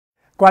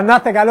Cuando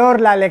hace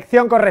calor, la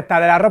elección correcta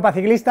de la ropa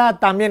ciclista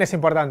también es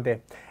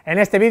importante. En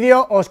este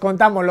vídeo os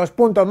contamos los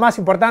puntos más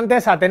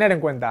importantes a tener en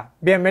cuenta.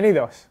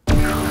 ¡Bienvenidos!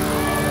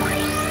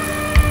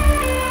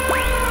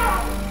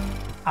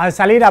 Al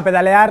salir a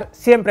pedalear,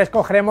 siempre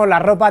escogeremos la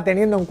ropa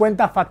teniendo en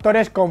cuenta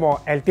factores como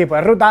el tipo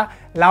de ruta,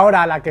 la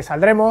hora a la que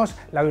saldremos,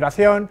 la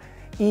duración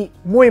y,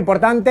 muy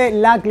importante,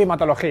 la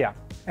climatología.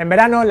 En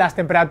verano, las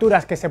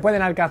temperaturas que se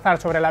pueden alcanzar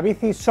sobre la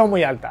bici son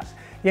muy altas,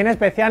 y en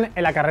especial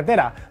en la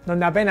carretera,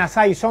 donde apenas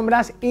hay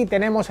sombras y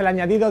tenemos el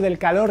añadido del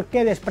calor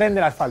que desprende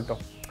el asfalto.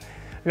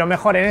 Lo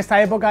mejor en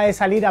esta época es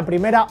salir a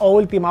primera o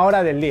última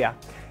hora del día,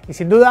 y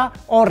sin duda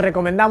os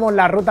recomendamos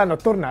las rutas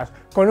nocturnas,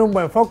 con un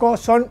buen foco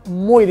son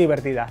muy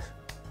divertidas.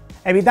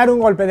 Evitar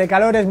un golpe de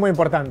calor es muy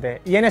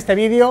importante, y en este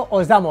vídeo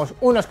os damos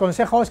unos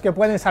consejos que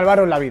pueden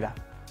salvaros la vida.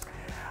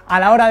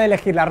 A la hora de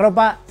elegir la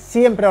ropa,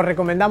 siempre os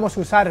recomendamos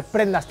usar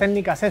prendas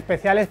técnicas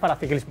especiales para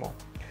ciclismo.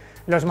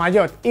 Los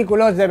maillot y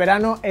culottes de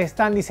verano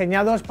están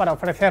diseñados para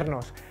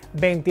ofrecernos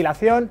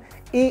ventilación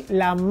y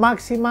la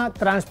máxima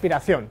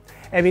transpiración,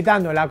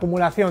 evitando la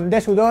acumulación de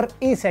sudor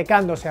y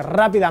secándose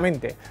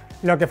rápidamente,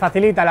 lo que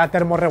facilita la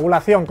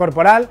termorregulación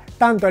corporal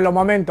tanto en los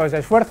momentos de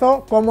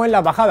esfuerzo como en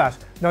las bajadas,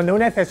 donde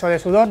un exceso de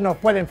sudor nos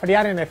puede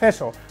enfriar en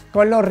exceso,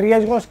 con los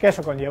riesgos que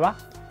eso conlleva.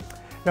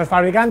 Los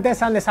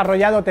fabricantes han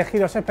desarrollado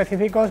tejidos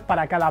específicos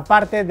para cada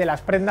parte de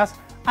las prendas,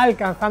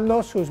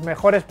 alcanzando sus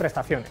mejores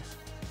prestaciones.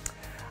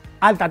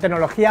 Alta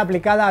tecnología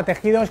aplicada a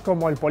tejidos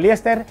como el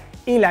poliéster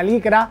y la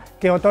licra,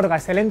 que otorga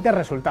excelentes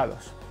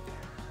resultados.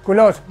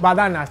 Culottes,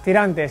 badanas,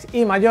 tirantes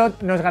y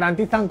maillot nos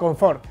garantizan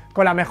confort,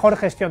 con la mejor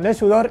gestión del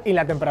sudor y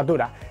la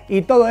temperatura,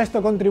 y todo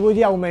esto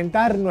contribuye a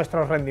aumentar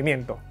nuestro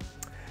rendimiento.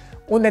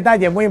 Un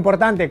detalle muy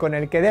importante con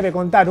el que debe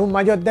contar un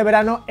maillot de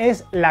verano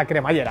es la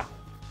cremallera.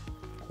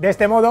 De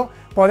este modo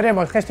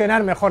podremos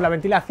gestionar mejor la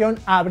ventilación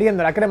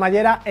abriendo la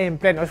cremallera en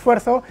pleno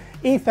esfuerzo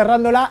y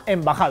cerrándola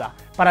en bajada,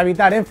 para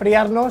evitar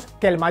enfriarnos,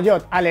 que el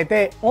maillot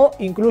aletee o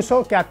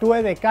incluso que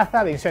actúe de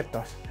caza de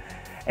insectos.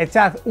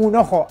 Echad un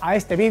ojo a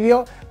este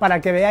vídeo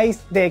para que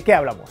veáis de qué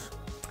hablamos.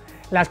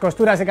 Las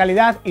costuras de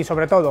calidad y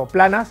sobre todo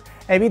planas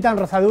evitan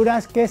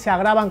rozaduras que se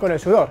agravan con el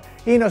sudor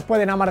y nos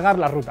pueden amargar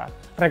la ruta.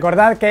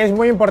 Recordad que es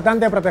muy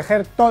importante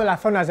proteger todas las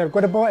zonas del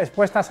cuerpo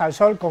expuestas al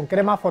sol con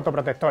cremas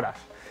fotoprotectoras,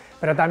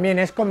 pero también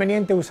es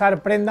conveniente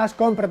usar prendas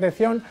con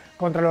protección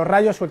contra los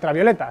rayos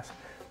ultravioletas,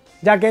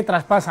 ya que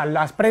traspasan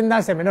las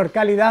prendas de menor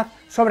calidad,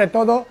 sobre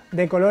todo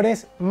de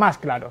colores más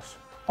claros.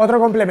 Otro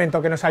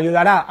complemento que nos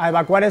ayudará a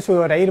evacuar el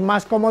sudor e ir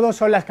más cómodos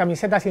son las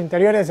camisetas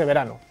interiores de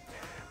verano.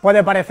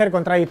 Puede parecer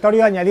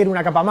contradictorio añadir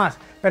una capa más,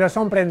 pero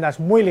son prendas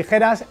muy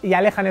ligeras y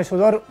alejan el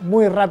sudor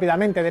muy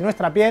rápidamente de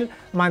nuestra piel,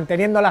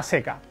 manteniéndola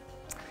seca.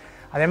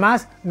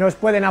 Además, nos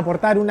pueden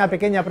aportar una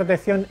pequeña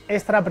protección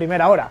extra a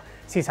primera hora,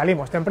 si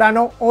salimos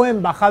temprano o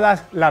en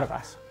bajadas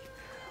largas.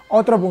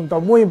 Otro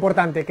punto muy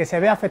importante que se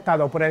ve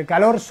afectado por el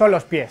calor son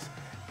los pies,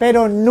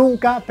 pero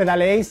nunca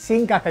pedaleéis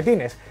sin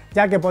calcetines,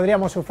 ya que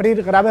podríamos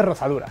sufrir graves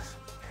rozaduras.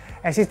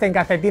 Existen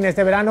calcetines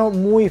de verano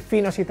muy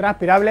finos y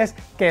transpirables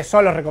que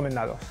son los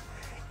recomendados.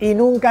 Y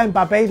nunca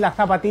empapéis las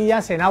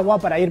zapatillas en agua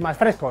para ir más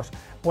frescos,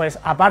 pues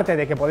aparte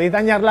de que podéis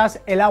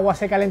dañarlas, el agua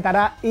se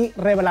calentará y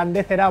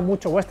reblandecerá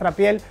mucho vuestra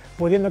piel,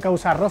 pudiendo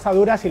causar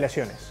rozaduras y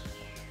lesiones.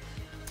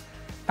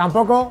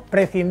 Tampoco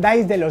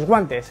prescindáis de los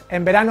guantes.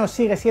 En verano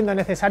sigue siendo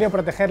necesario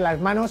proteger las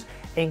manos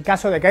en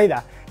caso de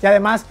caída, y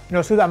además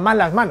nos sudan más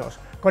las manos,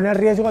 con el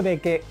riesgo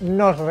de que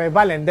nos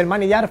resbalen del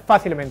manillar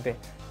fácilmente.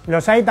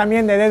 Los hay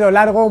también de dedo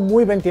largo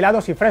muy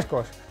ventilados y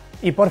frescos.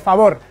 Y por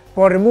favor,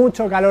 por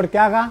mucho calor que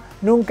haga,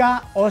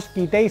 nunca os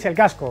quitéis el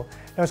casco.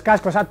 Los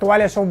cascos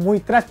actuales son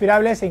muy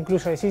transpirables e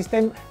incluso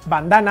existen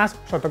bandanas,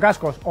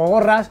 sotocascos o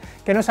gorras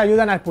que nos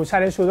ayudan a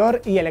expulsar el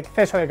sudor y el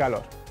exceso de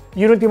calor.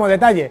 Y un último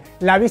detalle,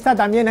 la vista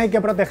también hay que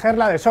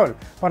protegerla del sol,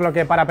 por lo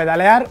que para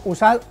pedalear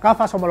usad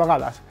gafas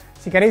homologadas.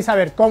 Si queréis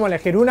saber cómo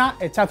elegir una,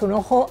 echad un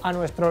ojo a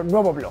nuestro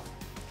nuevo blog.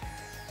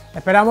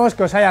 Esperamos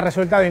que os haya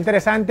resultado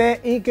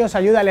interesante y que os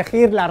ayude a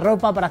elegir la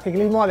ropa para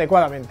ciclismo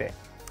adecuadamente.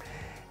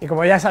 Y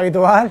como ya es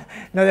habitual,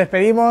 nos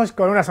despedimos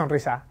con una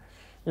sonrisa.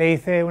 Le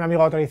dice un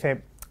amigo a otro,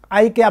 dice,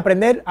 hay que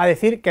aprender a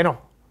decir que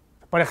no.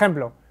 Por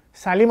ejemplo,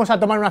 ¿salimos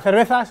a tomar unas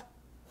cervezas?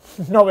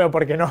 No veo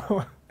por qué no.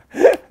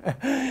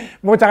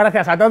 Muchas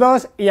gracias a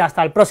todos y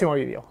hasta el próximo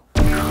vídeo.